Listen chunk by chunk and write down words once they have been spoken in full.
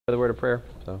The word of prayer.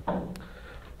 So,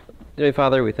 dear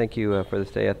Father, we thank you for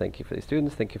this day. I thank you for these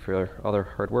students. Thank you for all their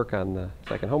hard work on the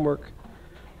second homework.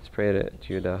 Just pray that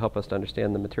you'd help us to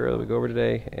understand the material we go over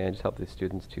today, and just help these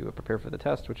students to prepare for the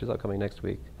test, which is upcoming next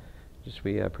week. Just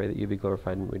we pray that you be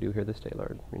glorified in what we do here this day,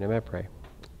 Lord. In your name I pray.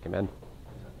 Amen.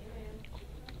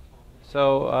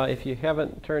 So, if you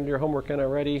haven't turned your homework in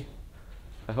already,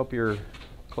 I hope you're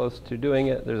close to doing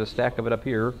it. There's a stack of it up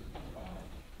here.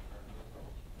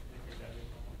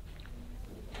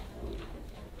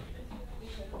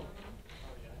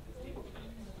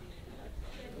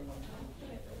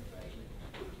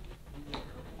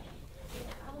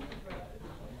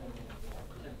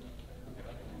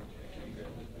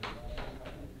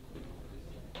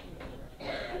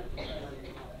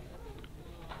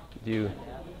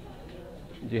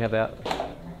 Do you have that?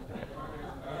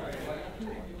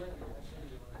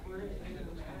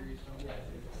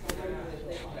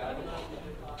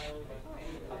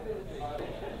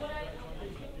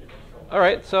 All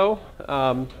right, so,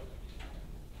 well,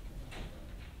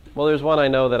 there's one I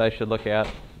know that I should look at.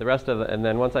 The rest of it, and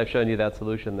then once I've shown you that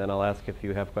solution, then I'll ask if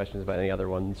you have questions about any other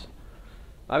ones.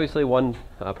 Obviously,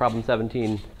 problem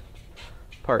 17,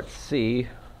 part C,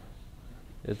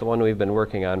 is the one we've been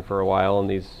working on for a while in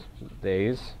these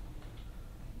days.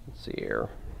 Let's see here.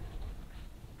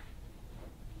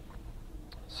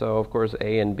 So, of course,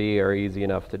 A and B are easy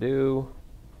enough to do.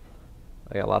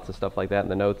 I got lots of stuff like that in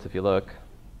the notes if you look.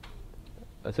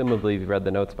 Assumably you've read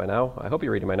the notes by now. I hope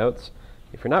you're reading my notes.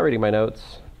 If you're not reading my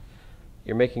notes,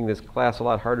 you're making this class a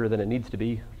lot harder than it needs to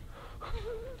be.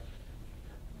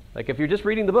 Like, if you're just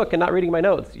reading the book and not reading my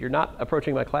notes, you're not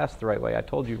approaching my class the right way. I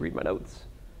told you, read my notes.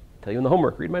 I tell you in the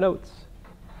homework, read my notes.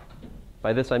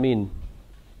 By this I mean,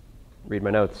 read my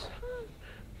notes.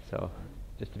 So,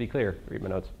 just to be clear, read my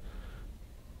notes.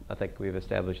 I think we've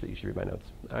established that you should read my notes.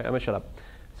 All right, I'm going to shut up.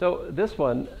 So this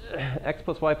one, x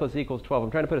plus y plus z equals 12, I'm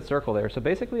trying to put a circle there. So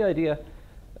basically the idea,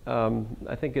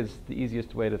 I think is the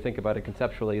easiest way to think about it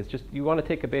conceptually, is just you want to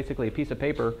take basically a piece of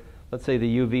paper, let's say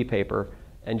the UV paper,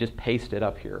 and just paste it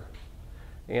up here.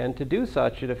 And to do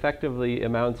such, it effectively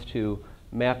amounts to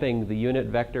mapping the unit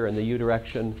vector in the u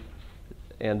direction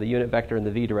and the unit vector in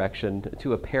the v direction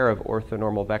to a pair of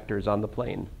orthonormal vectors on the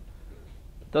plane.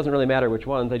 It doesn't really matter which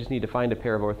ones. I just need to find a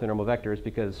pair of orthonormal vectors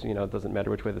because, you know, it doesn't matter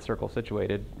which way the circle's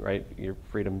situated, right? Your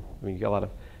freedom, I mean, you have a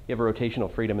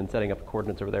rotational freedom in setting up the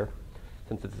coordinates over there.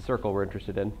 Since it's a circle we're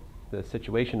interested in, the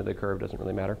situation of the curve doesn't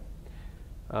really matter.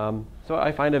 So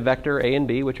I find a vector A and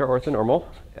B, which are orthonormal,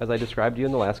 as I described to you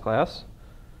in the last class.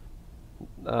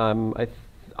 I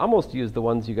almost used the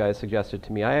ones you guys suggested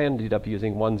to me. I ended up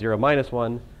using 1, 0, minus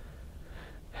 1.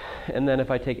 And then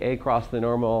if I take A across the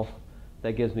normal,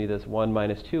 that gives me this 1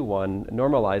 minus 2, 1.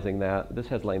 Normalizing that, this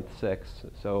has length 6.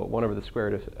 So 1 over the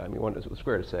square root of, 1 is the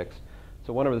square root of 6.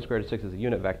 So 1 over the square root of 6 is a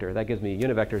unit vector. That gives me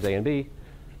unit vectors A and B.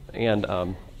 And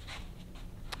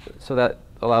so that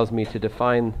allows me to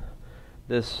define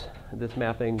this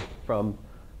mapping from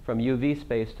UV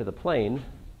space to the plane.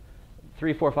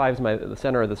 3, 4, 5 is the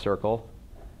center of the circle.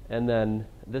 And then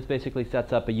this basically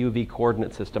sets up a UV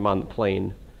coordinate system on the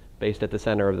plane based at the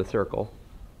center of the circle.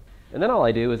 And then all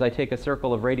I do is I take a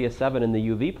circle of radius 7 in the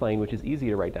UV plane, which is easy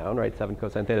to write down, right? 7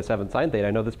 cosine theta, 7 sine theta.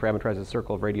 I know this parameterizes a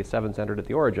circle of radius 7 centered at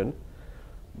the origin.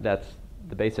 That's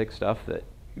the basic stuff that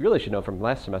you really should know from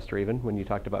last semester even, when you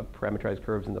talked about parameterized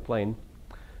curves in the plane.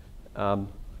 And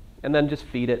then just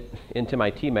feed it into my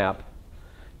T-map,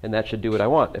 and that should do what I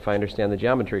want if I understand the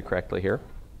geometry correctly here.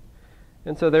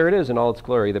 And so there it is in all its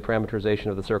glory, the parameterization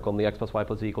of the circle in the x plus y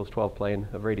plus z equals 12 plane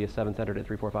of radius 7 centered at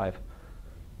 3, 4, 5.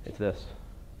 It's this.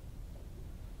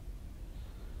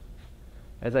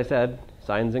 As I said,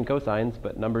 sines and cosines,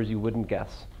 but numbers you wouldn't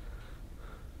guess.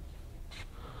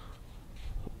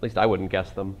 At least I wouldn't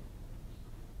guess them.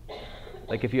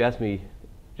 Like if you ask me,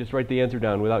 just write the answer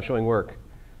down without showing work.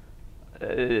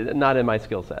 Not in my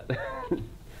skill set.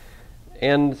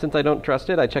 And since I don't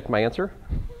trust it, I checked my answer.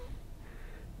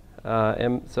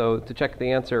 And so to check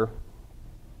the answer,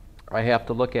 I have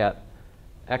to look at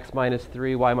x minus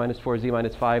 3, y minus 4, z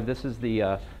minus 5. This is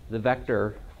the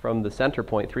vector from the center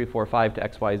point 3, 4, 5 to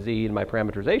x, y, z in my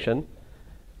parameterization.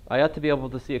 I ought to be able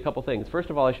to see a couple things. First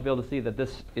of all, I should be able to see that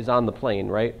this is on the plane,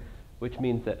 right? Which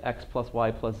means that x plus y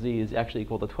plus z is actually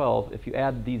equal to 12. If you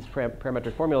add these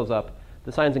parametric formulas up,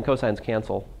 the sines and cosines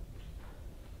cancel.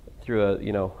 Through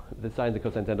the sines and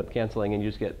cosines end up canceling, and you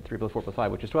just get 3 plus 4 plus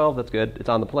 5, which is 12. That's good. It's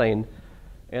on the plane.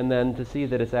 And then to see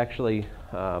that it's actually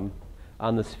on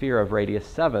the sphere of radius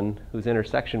 7, whose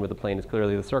intersection with the plane is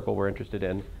clearly the circle we're interested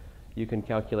in, you can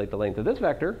calculate the length of this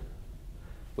vector,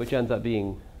 which ends up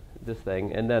being this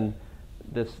thing. And then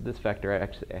this vector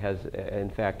actually has, in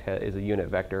fact, is a unit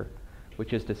vector,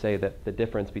 which is to say that the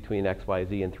difference between x, y,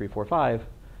 z, and 3, 4, 5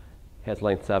 has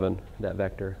length 7, that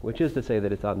vector, which is to say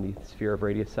that it's on the sphere of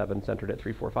radius 7 centered at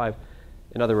 3, 4, 5.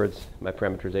 In other words, my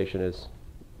parameterization is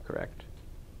correct.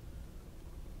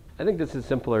 I think this is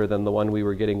simpler than the one we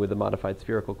were getting with the modified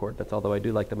spherical coordinates, although I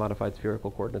do like the modified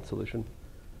spherical coordinate solution.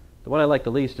 The one I like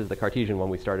the least is the Cartesian one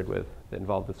we started with that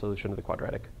involved the solution of the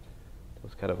quadratic. It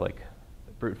was kind of like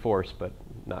brute force, but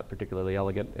not particularly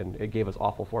elegant, and it gave us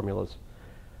awful formulas.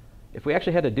 If we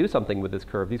actually had to do something with this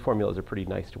curve, these formulas are pretty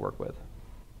nice to work with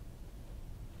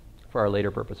for our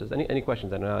later purposes. Any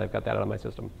questions? I know I've got that out of my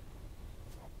system.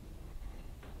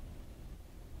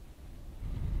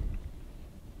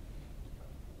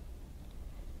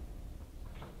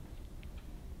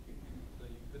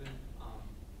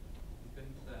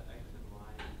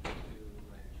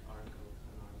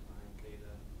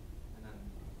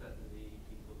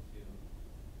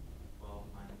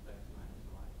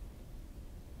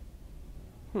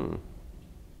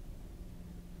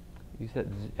 You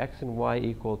said x and y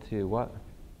equal to what?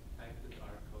 X is r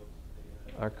cos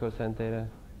theta. R cosine theta. And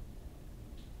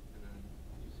then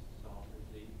you solve for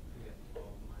z to get 12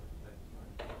 minus x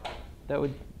minus y. That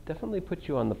would definitely put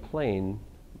you on the plane,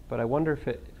 but I wonder if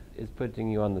it is putting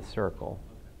you on the circle.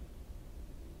 Okay.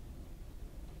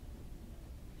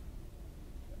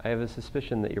 I have a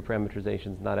suspicion that your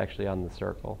parameterization is not actually on the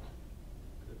circle.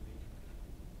 Could be.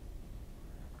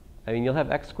 I mean, you'll have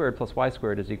x squared plus y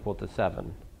squared is equal to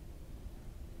 7.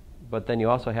 But then you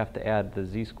also have to add the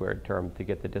z squared term to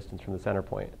get the distance from the center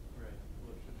point. Right.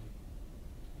 Well, it should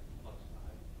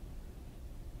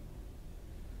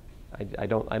be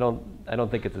 +5. I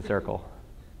don't think it's a circle.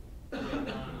 Yeah,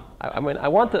 no. I mean, I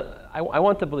want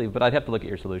to believe, but I'd have to look at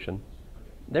your solution.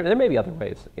 Okay. There may be other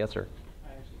ways. Yes, sir. I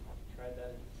actually tried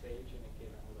that in Sage and it gave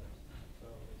an ellipse. So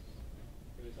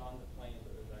it was on the plane,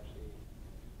 but it was actually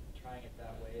trying it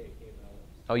that way, it gave an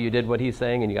ellipse. Oh, you did what he's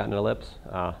saying and you got an ellipse?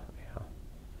 Yeah.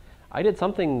 I did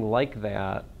something like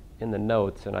that in the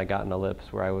notes and I got an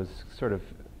ellipse where I was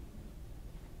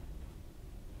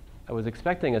I was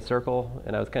expecting a circle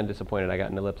and I was kind of disappointed I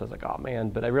got an ellipse. I was like, oh man,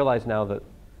 but I realize now that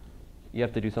you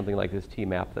have to do something like this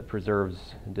T-map that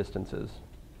preserves distances.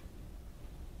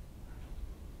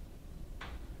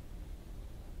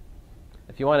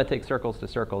 If you want to take circles to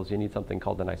circles, you need something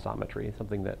called an isometry,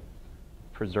 something that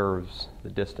preserves the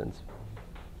distance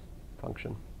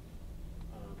function.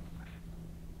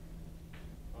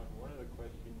 On one of the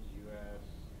questions you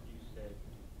asked, you said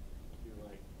you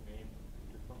name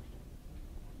your function.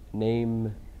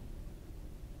 Name.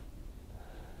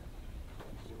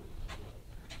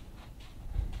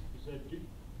 You said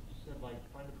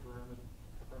find a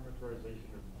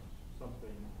parameterization of something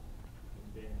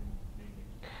and then name it.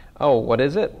 Oh, what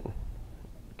is it?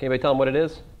 Can anybody tell them what it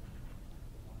is?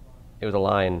 It was a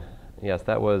line. Yes,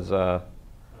 that was a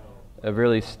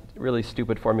really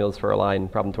stupid formulas for a line.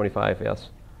 Problem 25. Yes.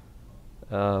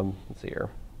 Let's see here.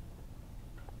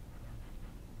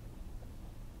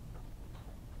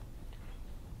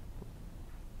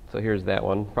 So here's that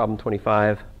one. Problem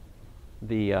 25.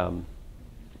 The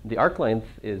arc length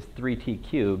is 3t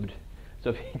cubed.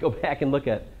 So if you go back and look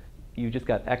at, you've just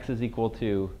got x is equal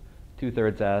to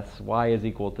 2/3 s, y is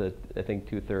equal to, I think,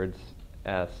 2/3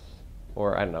 s,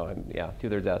 or I don't know, yeah,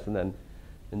 2/3 s,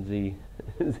 and z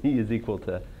is equal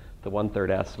to 1/3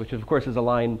 s, which of course is a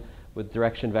line with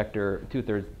direction vector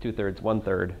 2/3,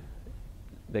 1/3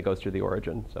 that goes through the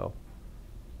origin. So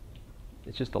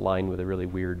it's just a line with a really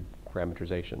weird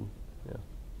parameterization. Yeah.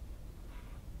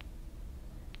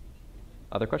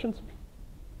 Other questions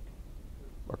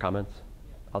or comments?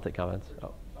 I'll take comments.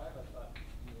 Oh. I thought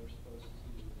you were supposed to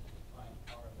find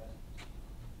power vectors.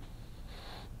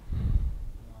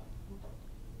 Not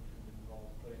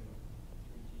involve putting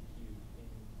 3t cubed in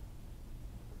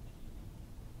for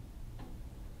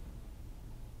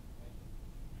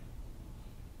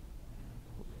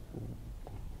t.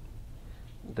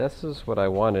 This is what I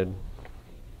wanted.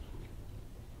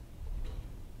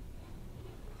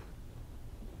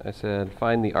 I said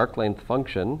find the arc length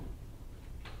function,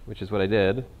 which is what I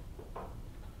did.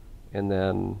 And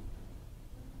then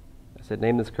I said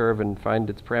name this curve and find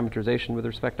its parameterization with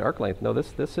respect to arc length. No,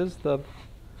 this is the,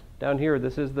 down here,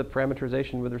 this is the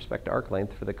parameterization with respect to arc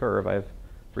length for the curve. I've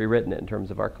rewritten it in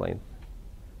terms of arc length.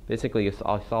 Basically,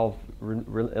 I'll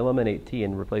eliminate t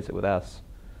and replace it with s.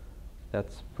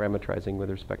 That's parameterizing with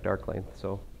respect to arc length.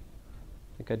 So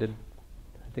I think I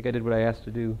did what I asked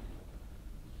to do.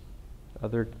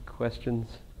 Other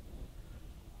questions?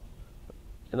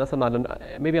 Unless I'm not,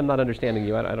 maybe I'm not understanding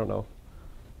you. I don't know.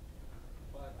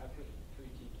 Well, I put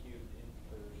 3t cubed in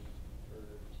for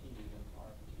t and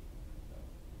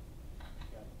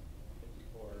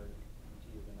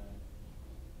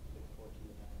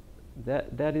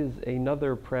That is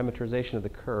another parameterization of the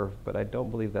curve, but I don't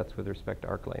believe that's with respect to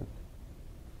arc length.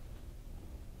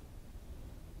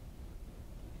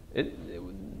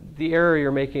 The error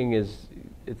you're making is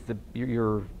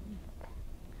you're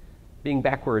being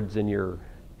backwards in your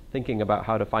thinking about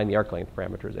how to find the arc length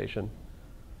parameterization.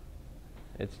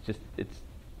 It's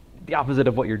the opposite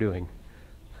of what you're doing.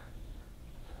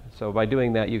 So by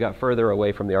doing that, you got further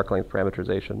away from the arc length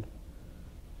parameterization.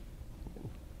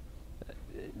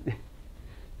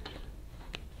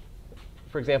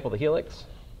 For example, the helix.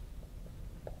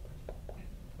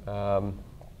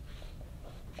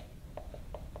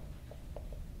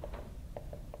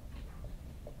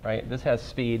 Right, this has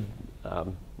speed.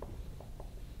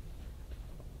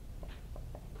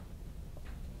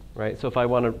 Right, so if I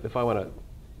want to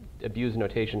abuse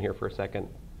notation here for a second,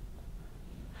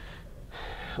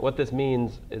 what this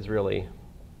means is really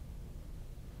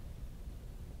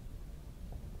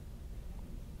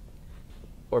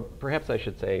or perhaps I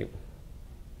should say,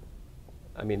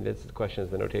 I mean, this question is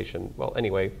the notation. Well,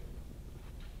 anyway,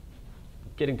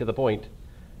 getting to the point,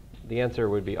 the answer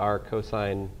would be r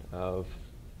cosine of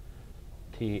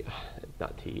t,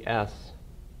 not t, s,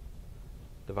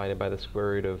 divided by the square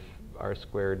root of r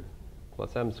squared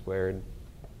plus m squared,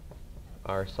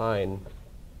 r sine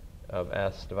of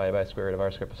s divided by the square root of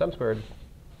r squared plus m squared,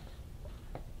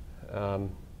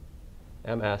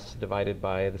 ms divided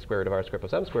by the square root of r squared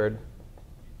plus m squared.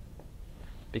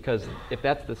 Because if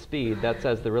that's the speed, that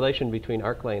says the relation between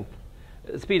arc length,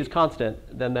 speed is constant,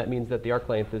 then that means that the arc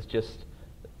length is just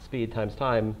speed times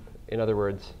time. In other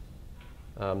words,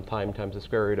 time times the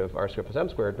square root of r squared plus m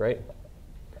squared, right?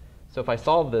 So if I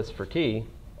solve this for t,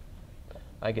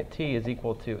 I get t is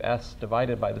equal to s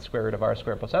divided by the square root of r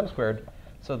squared plus m squared.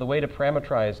 So the way to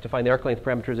parameterize, to find the arc length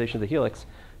parameterization of the helix,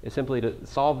 is simply to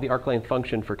solve the arc length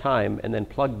function for time and then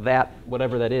plug that,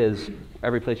 whatever that is,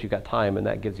 every place you've got time, and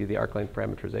that gives you the arc length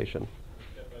parameterization.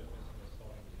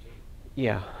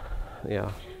 Yeah,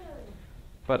 yeah.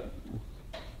 But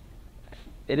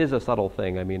it is a subtle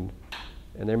thing, I mean,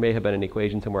 and there may have been an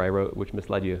equation somewhere I wrote which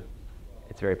misled you.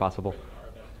 It's very possible.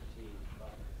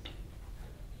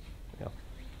 Yeah.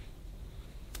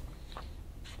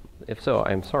 If so,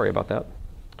 I'm sorry about that.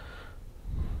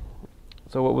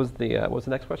 So what was the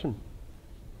next question?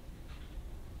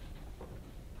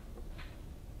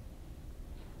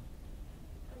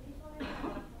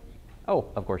 Oh,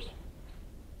 of course.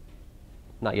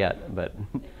 Not yet, but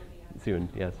soon,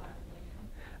 yes.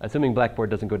 Assuming Blackboard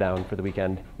doesn't go down for the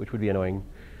weekend, which would be annoying,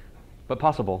 but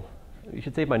possible. You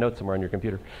should save my notes somewhere on your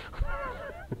computer.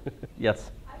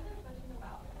 Yes? I have a question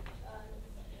about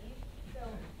speed. So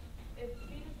if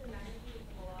speed is the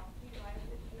magnitude of the velocity, why is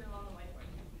it no on the whiteboard?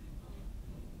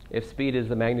 If speed is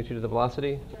the magnitude of the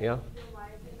velocity, yeah. Then why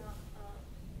is it not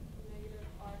negative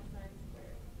r sine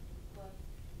squared plus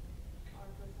r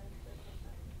cosine squared plus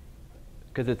sine?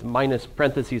 Because it's minus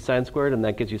parentheses sine squared, and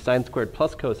that gives you sine squared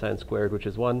plus cosine squared, which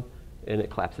is 1, and it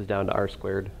collapses down to r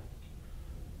squared.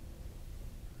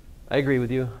 I agree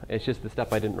with you. It's just the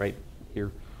step I didn't write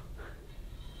here.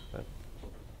 But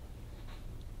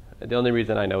the only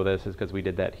reason I know this is because we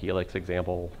did that helix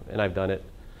example, and I've done it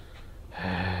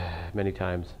many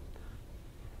times.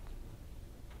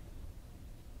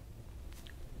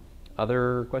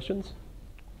 Other questions?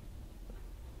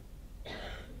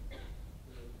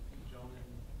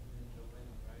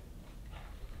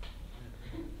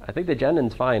 I think the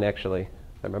Jennings fine, actually, if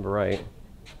I remember right.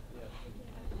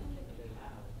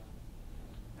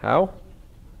 How?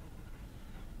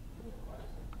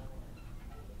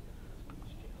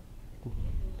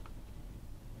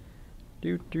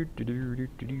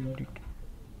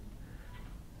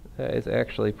 That is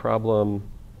actually problem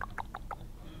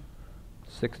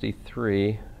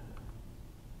 63.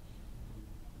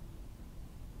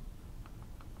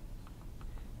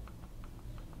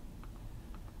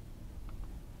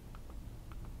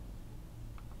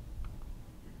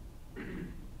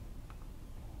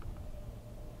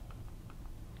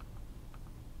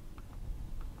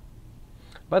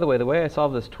 By the way, the way I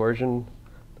solve this torsion,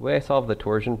 the way I solve the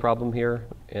torsion problem here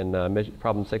in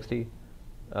problem 60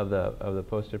 of the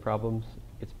posted problems,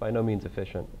 it's by no means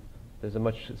efficient. There's a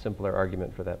much simpler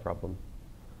argument for that problem.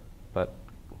 But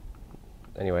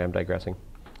anyway, I'm digressing.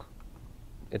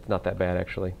 It's not that bad,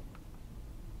 actually.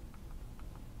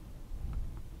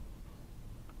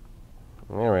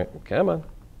 All right, come on.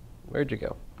 Where'd you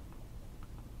go?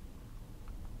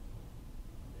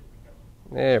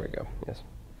 There we go, yes.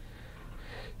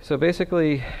 So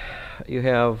basically, you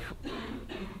have,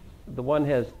 the one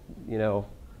has,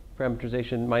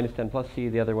 parameterization minus 10 plus t,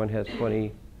 the other one has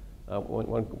 20,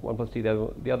 1 plus t,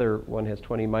 the other one has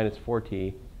 20 minus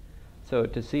 4t. So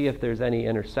to see if there's any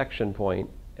intersection point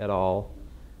at all,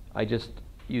 I just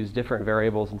use different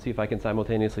variables and see if I can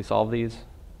simultaneously solve these,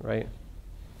 right?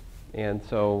 And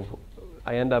so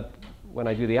I end up, when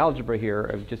I do the algebra here,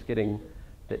 of just getting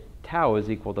that tau is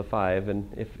equal to 5.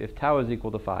 And if tau is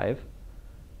equal to 5,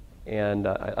 and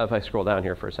if I scroll down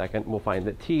here for a second, we'll find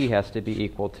that t has to be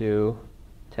equal to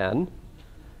 10.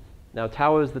 Now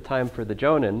tau is the time for the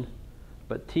Jonin,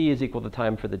 but t is equal to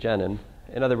time for the Genin.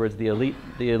 In other words, the elite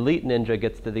ninja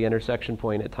gets to the intersection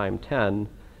point at time 10,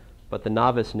 but the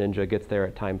novice ninja gets there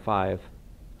at time 5.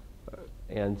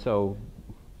 And so,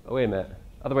 oh, wait a minute,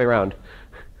 other way around.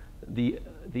 The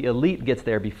elite gets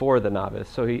there before the novice,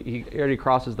 so he already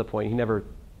crosses the point. He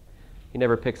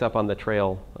never picks up on the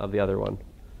trail of the other one.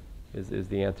 Is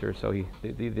the answer? So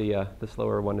the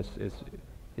slower one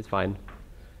is fine.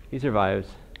 He survives.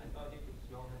 I thought you could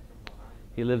smell him from behind.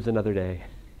 He lives another day.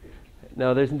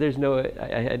 No, there's no.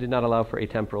 I did not allow for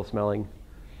atemporal smelling,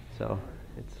 so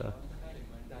it's. Yeah.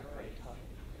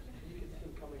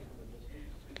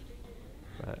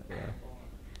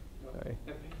 Sorry.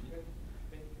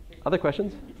 Other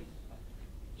questions?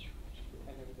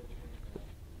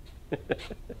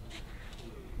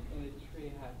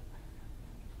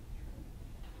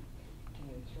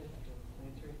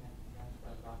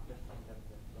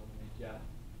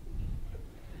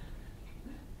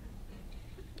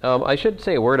 I should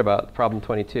say a word about problem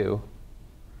 22.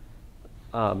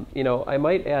 I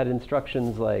might add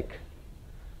instructions like,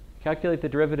 calculate the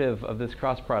derivative of this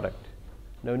cross product.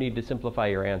 No need to simplify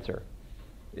your answer.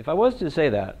 If I was to say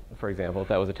that, for example, if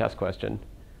that was a test question,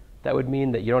 that would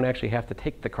mean that you don't actually have to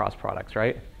take the cross products,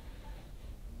 right?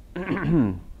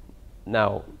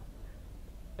 Now,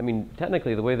 I mean,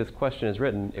 technically, the way this question is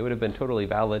written, it would have been totally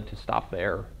valid to stop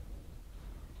there,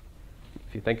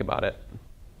 if you think about it,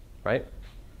 right?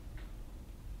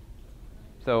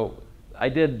 So I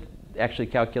did actually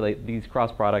calculate these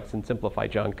cross products and simplify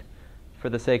junk for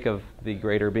the sake of the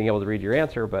grader being able to read your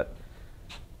answer, but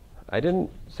I didn't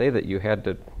say that you had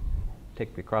to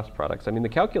take the cross products. I mean, the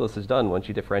calculus is done once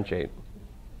you differentiate.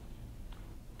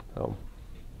 So,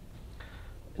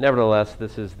 nevertheless,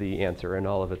 this is the answer in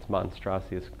all of its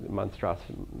monstrosity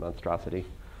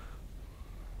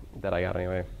that I got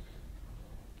anyway.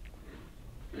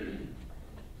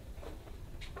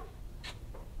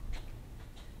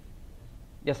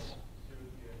 Yes? So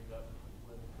you ended up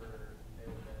with for A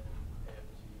and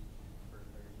AFT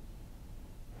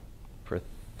for 30? For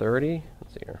 30?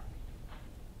 Let's see here.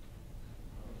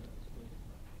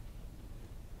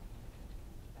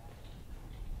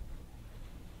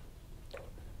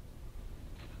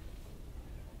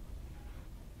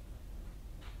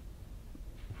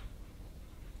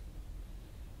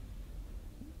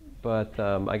 But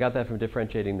I got that from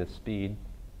differentiating the speed.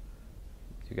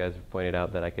 So you guys have pointed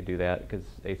out that I could do that because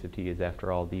a sub t is,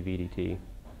 after all, dv dt.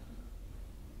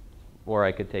 Or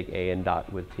I could take a and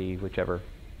dot with t, whichever.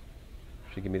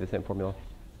 Should give me the same formula.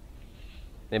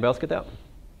 Anybody else get that?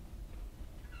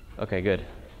 Okay, good.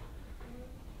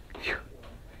 Phew.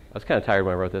 I was kind of tired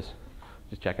when I wrote this.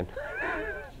 Just checking.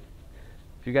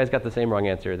 If you guys got the same wrong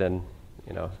answer, then,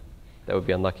 that would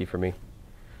be unlucky for me.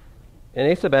 And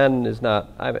a sub n is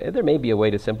not, there may be a way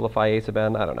to simplify a sub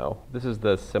n. I don't know. This is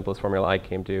the simplest formula I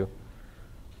came to.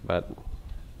 But,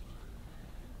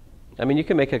 I mean, you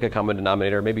can make like a common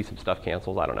denominator. Maybe some stuff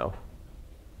cancels. I don't know.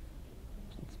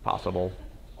 It's possible.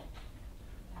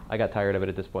 I got tired of it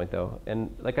at this point, though.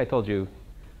 And like I told you,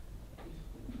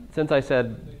 since I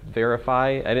said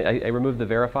verify, I removed the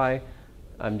verify.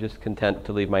 I'm just content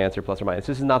to leave my answer plus or minus.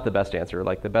 This is not the best answer.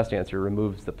 Like, the best answer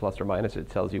removes the plus or minus. It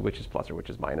tells you which is plus or which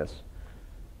is minus.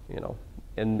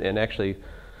 And actually,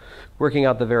 working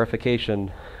out the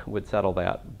verification would settle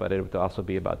that, but it would also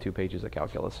be about 2 pages of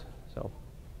calculus. So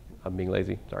I'm being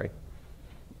lazy. Sorry.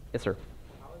 Yes, sir.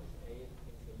 How is A and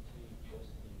sub t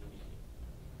just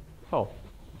dv? Oh.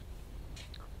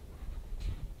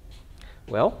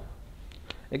 Well,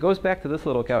 it goes back to this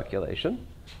little calculation.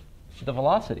 The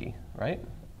velocity, right,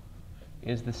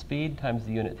 is the speed times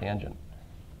the unit tangent.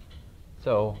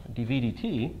 So dv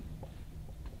dt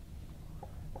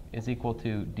is equal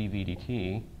to dv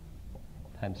dt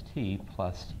times t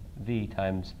plus v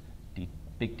times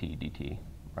big T dt,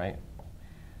 right?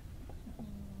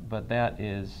 But that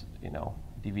is, dv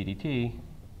dt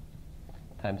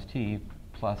times t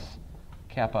plus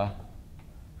kappa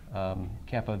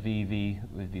v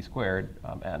with v squared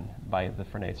n by the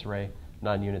Fresnel-Serre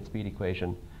non-unit speed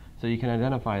equation. So you can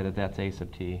identify that that's a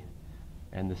sub t,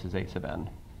 and this is a sub n.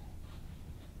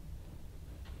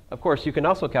 Of course, you can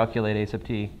also calculate a sub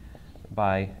t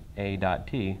by a dot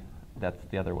t. That's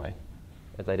the other way,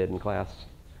 as I did in class.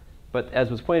 But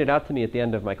as was pointed out to me at the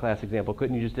end of my class example,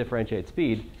 couldn't you just differentiate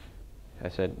speed? I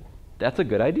said, that's a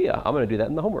good idea. I'm going to do that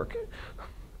in the homework.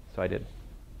 So I did.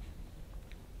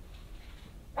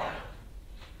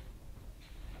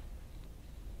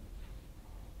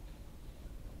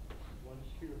 Once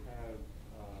you have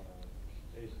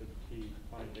a sub t,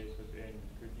 find a sub n,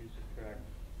 could you subtract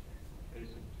a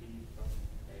sub t from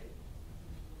a?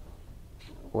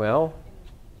 Well,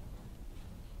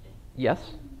 yes.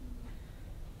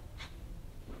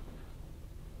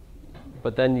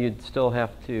 But then you'd still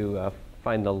have to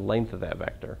find the length of that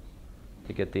vector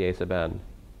to get the a sub n.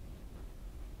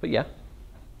 But yeah,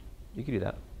 you could do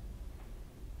that.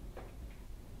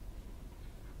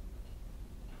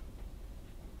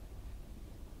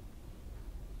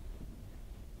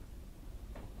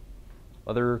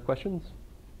 Other questions?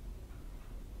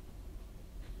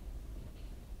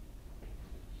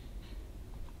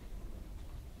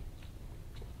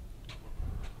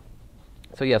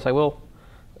 So yes, I will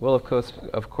of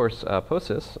course post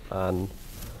this on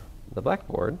the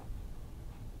Blackboard.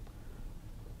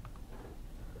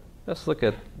 Let's look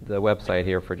at the website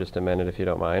here for just a minute, if you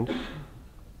don't mind.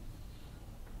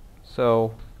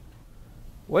 So,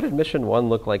 what did mission 1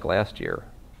 look like last year?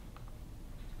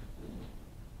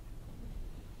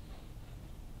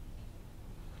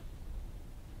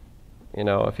 You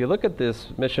know, if you look at this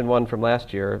mission 1 from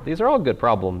last year, these are all good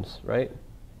problems, right?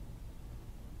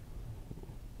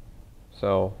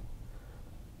 So,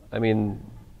 I mean,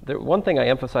 one thing I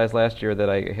emphasized last year that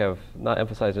I have not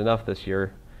emphasized enough this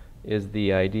year is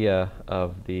the idea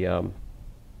of the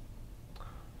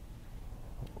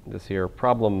this here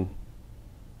problem.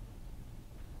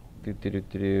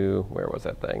 Where was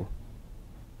that thing?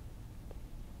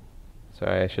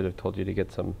 Sorry, I should have told you to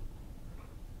get some.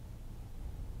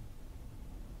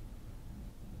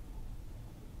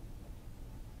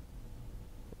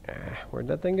 Where'd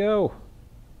that thing go?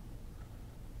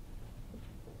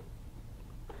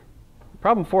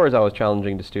 Problem 4 is always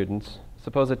challenging to students.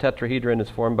 Suppose a tetrahedron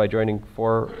is formed by joining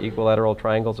 4 equilateral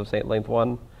triangles of length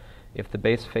 1. If the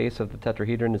base face of the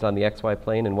tetrahedron is on the xy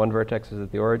plane and one vertex is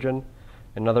at the origin,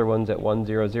 and another one's at 1,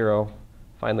 0, 0,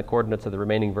 find the coordinates of the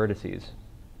remaining vertices.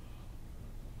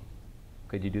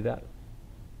 Could you do that?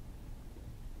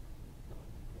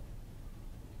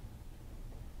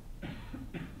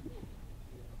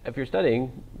 If you're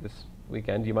studying this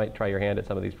weekend, you might try your hand at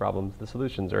some of these problems. The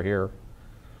solutions are here.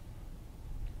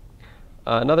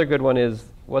 Another good one is,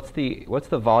 what's the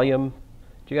volume?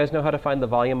 Do you guys know how to find the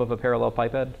volume of a parallel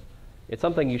pipette? It's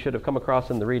something you should have come across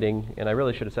in the reading, and I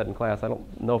really should have said in class. I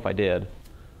don't know if I did.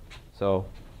 So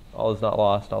all is not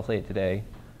lost. I'll say it today.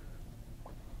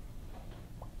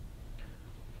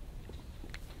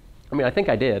 I mean, I think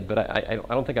I did, but I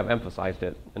don't think I've emphasized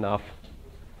it enough.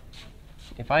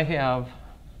 If I have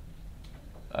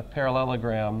a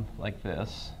parallelogram like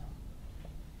this,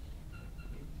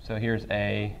 so here's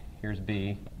A, here's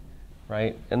B,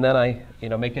 right? And then I,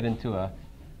 make it into a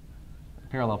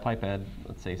parallel pipette,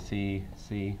 let's say C,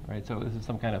 C, right? So this is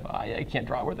some kind of, I can't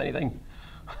draw with anything.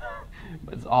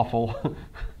 It's awful.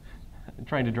 I'm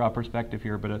trying to draw perspective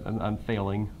here, but I'm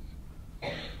failing.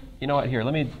 You know what, here,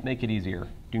 let me make it easier.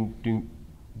 Ding, ding,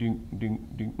 ding, ding,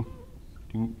 ding,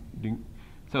 ding, ding.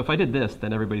 So if I did this,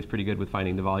 then everybody's pretty good with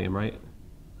finding the volume, right?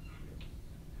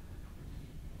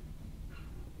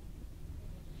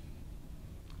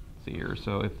 See here,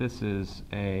 so if this is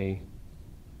A,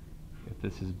 if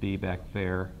this is B back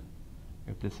there,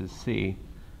 if this is C,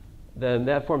 then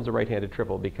that forms a right-handed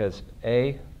triple because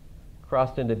A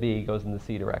crossed into B goes in the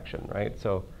C direction, right?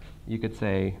 So you could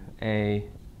say A,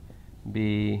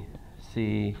 B,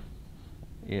 C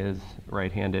is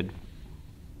right-handed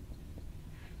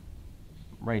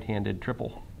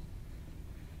triple.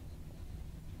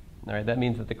 All right, that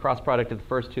means that the cross product of the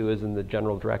first two is in the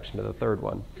general direction of the third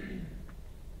one.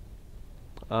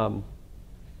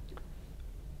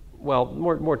 Well,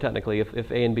 more technically,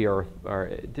 if A and B are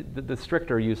the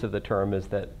stricter use of the term is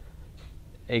that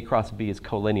A cross B is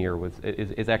collinear with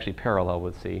is actually parallel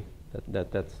with C.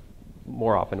 That's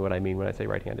more often what I mean when I say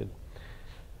right-handed.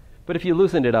 But if you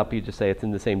loosened it up, you just say it's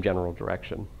in the same general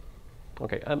direction.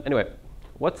 Okay. Anyway,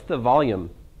 what's the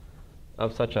volume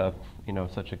of such a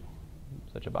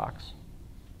box?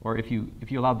 Or if you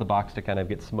allowed the box to kind of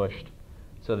get smushed,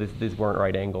 so these weren't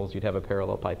right angles, you'd have a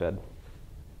parallel pipette.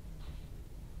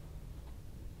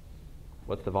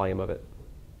 What's the volume of it?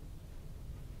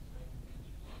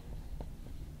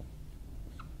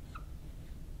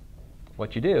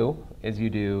 What you do is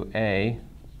you do A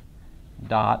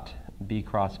dot B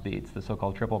cross B. It's the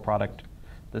so-called triple product.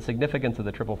 The significance of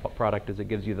the triple product is it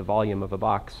gives you the volume of a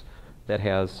box that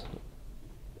has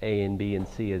A and B and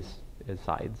C as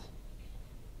sides.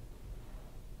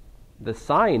 The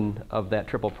sign of that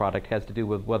triple product has to do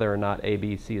with whether or not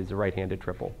ABC is a right-handed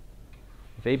triple.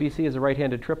 If ABC is a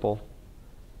right-handed triple,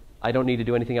 I don't need to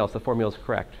do anything else. The formula is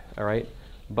correct, all right?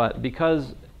 But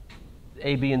because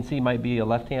A, B, and C might be a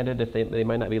left-handed, if they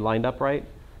might not be lined up right,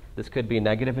 this could be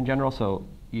negative in general, so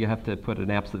you have to put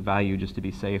an absolute value just to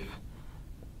be safe.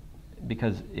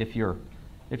 Because if your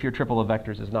triple of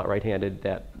vectors is not right-handed,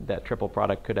 that triple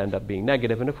product could end up being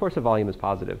negative, and of course the volume is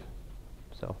positive.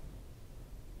 So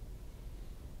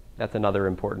that's another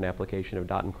important application of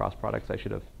dot and cross products I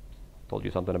should have told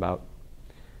you something about.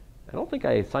 I don't think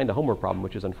I assigned a homework problem,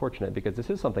 which is unfortunate because this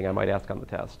is something I might ask on the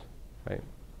test, right?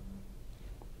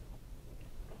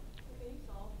 Can you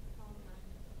solve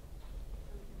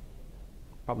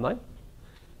Problem problem 9? 9?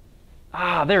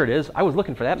 Ah, there it is. I was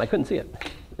looking for that and I couldn't see it.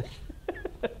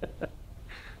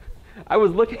 I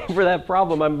was looking for that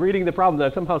problem. I'm reading the problem and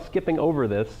I'm somehow skipping over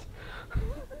this.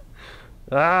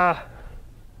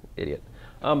 Idiot.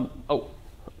 Oh,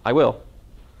 I will.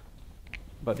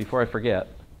 But before I forget,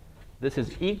 this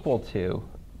is equal to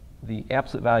the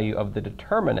absolute value of the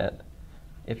determinant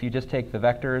if you just take the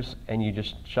vectors and you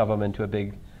just shove them into a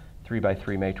big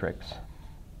 3x3 matrix.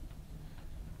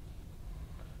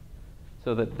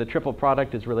 So the triple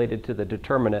product is related to the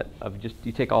determinant of just,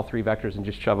 you take all three vectors and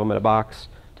just shove them in a box,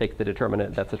 take the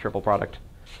determinant, that's a triple product.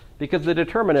 Because the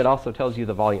determinant also tells you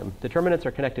the volume. Determinants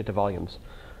are connected to volumes.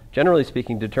 Generally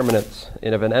speaking, determinants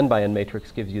of an n by n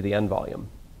matrix gives you the n volume.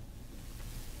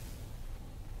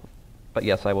 But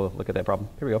yes, I will look at that problem.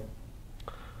 Here we go.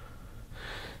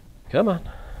 Come on.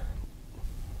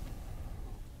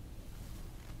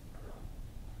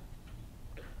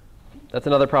 That's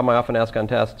another problem I often ask on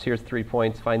tests. Here's 3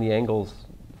 points. Find the angles.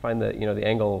 Find the the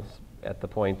angles at the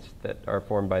points that are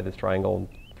formed by this triangle.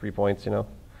 3 points.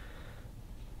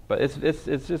 But it's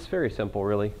just very simple,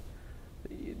 really.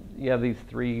 You have these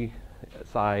three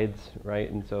sides,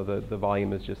 right? And so the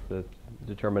volume is just the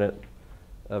determinant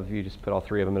of, you just put all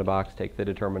three of them in a box, take the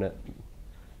determinant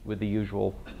with the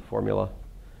usual formula.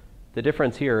 The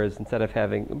difference here is instead of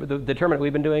having, the determinant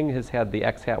we've been doing has had the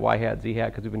x hat, y hat, z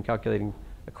hat, because we've been calculating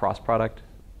a cross product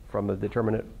from the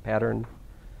determinant pattern.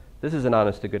 This is an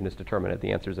honest to goodness determinant.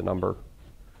 The answer is a number.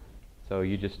 So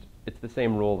you just, it's the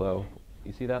same rule though.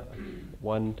 You see that?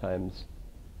 1 times.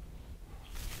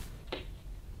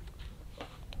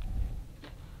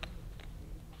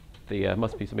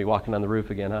 Must be somebody walking on the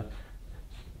roof again, huh?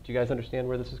 Do you guys understand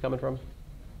where this is coming from?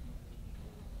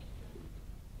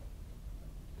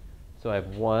 So I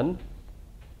have 1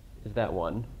 is that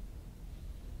 1.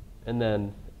 And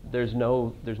then there's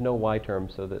no y term,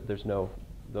 so that there's no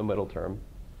middle term.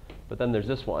 But then there's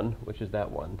this one, which is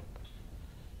that 1.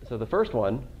 So the first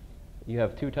one, you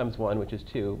have 2 times 1, which is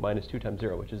 2, minus 2 times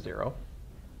 0, which is 0.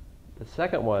 The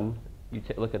second one, you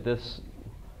look at this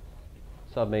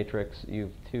submatrix, you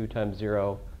have 2 times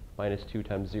 0 minus 2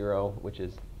 times 0, which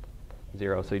is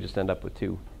 0, so you just end up with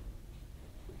 2.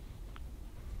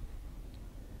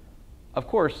 Of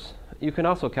course, you can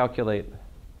also calculate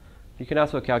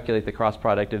the cross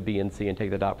product of B and C and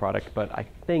take the dot product, but I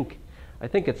think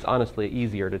it's honestly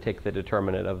easier to take the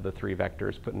determinant of the 3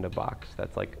 vectors put in a box.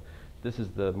 This is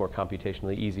the more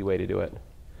computationally easy way to do it.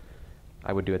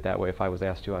 I would do it that way if I was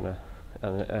asked to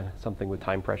on something with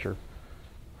time pressure.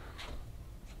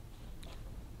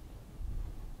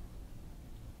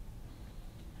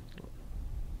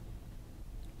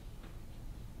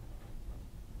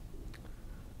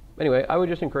 Anyway, I would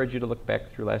just encourage you to look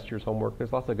back through last year's homework.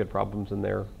 There's lots of good problems in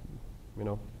there.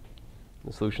 The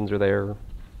solutions are there.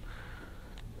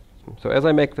 So as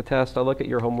I make the test, I'll look at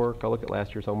your homework. I'll look at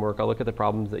last year's homework. I'll look at the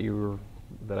problems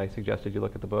that I suggested you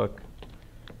look at the book.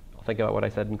 I'll think about what I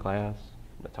said in class.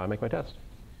 That's how I make my test.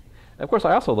 And of course,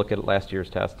 I also look at last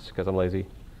year's tests because I'm lazy.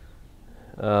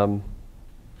 But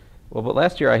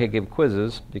last year I had given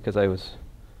quizzes because I was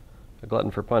a glutton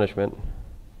for punishment.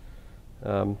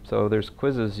 So there's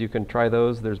quizzes. You can try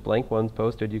those. There's blank ones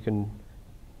posted. You can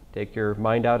take your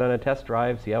mind out on a test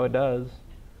drive, see how it does.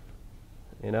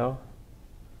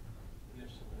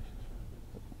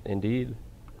 Indeed.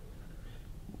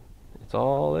 It's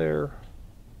all there.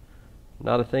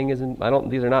 Not a thing isn't,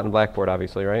 these are not in Blackboard,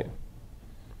 obviously, right?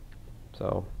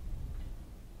 So.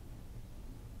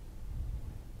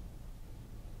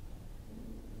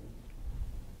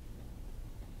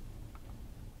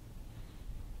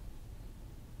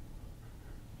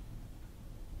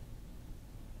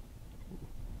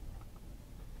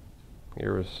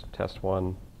 Here was test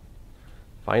 1.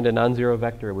 Find a non-zero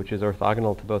vector which is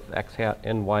orthogonal to both x hat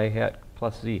and y hat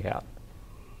plus z hat.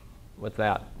 What's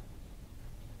that?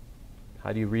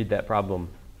 How do you read that problem?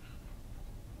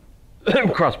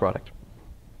 Cross product,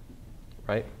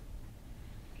 right?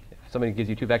 somebody gives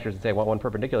you two vectors and say, I want one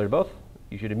perpendicular to both,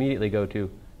 you should immediately go to,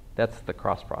 that's the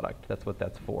cross product. That's what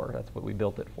that's for. That's what we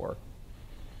built it for.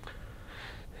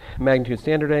 Magnitude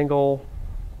standard angle,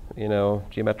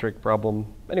 geometric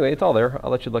problem. Anyway, it's all there.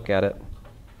 I'll let you look at it.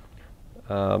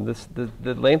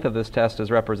 The length of this test is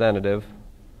representative.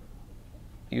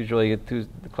 Usually, a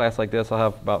class like this, I'll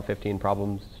have about 15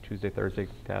 problems, Tuesday, Thursday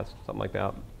test, something like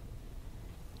that.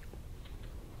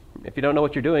 If you don't know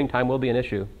what you're doing, time will be an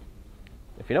issue.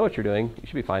 If you know what you're doing, you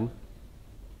should be fine.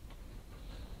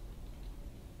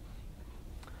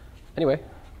 Anyway,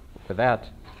 with that,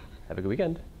 have a good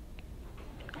weekend.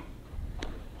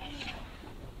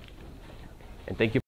 And thank you.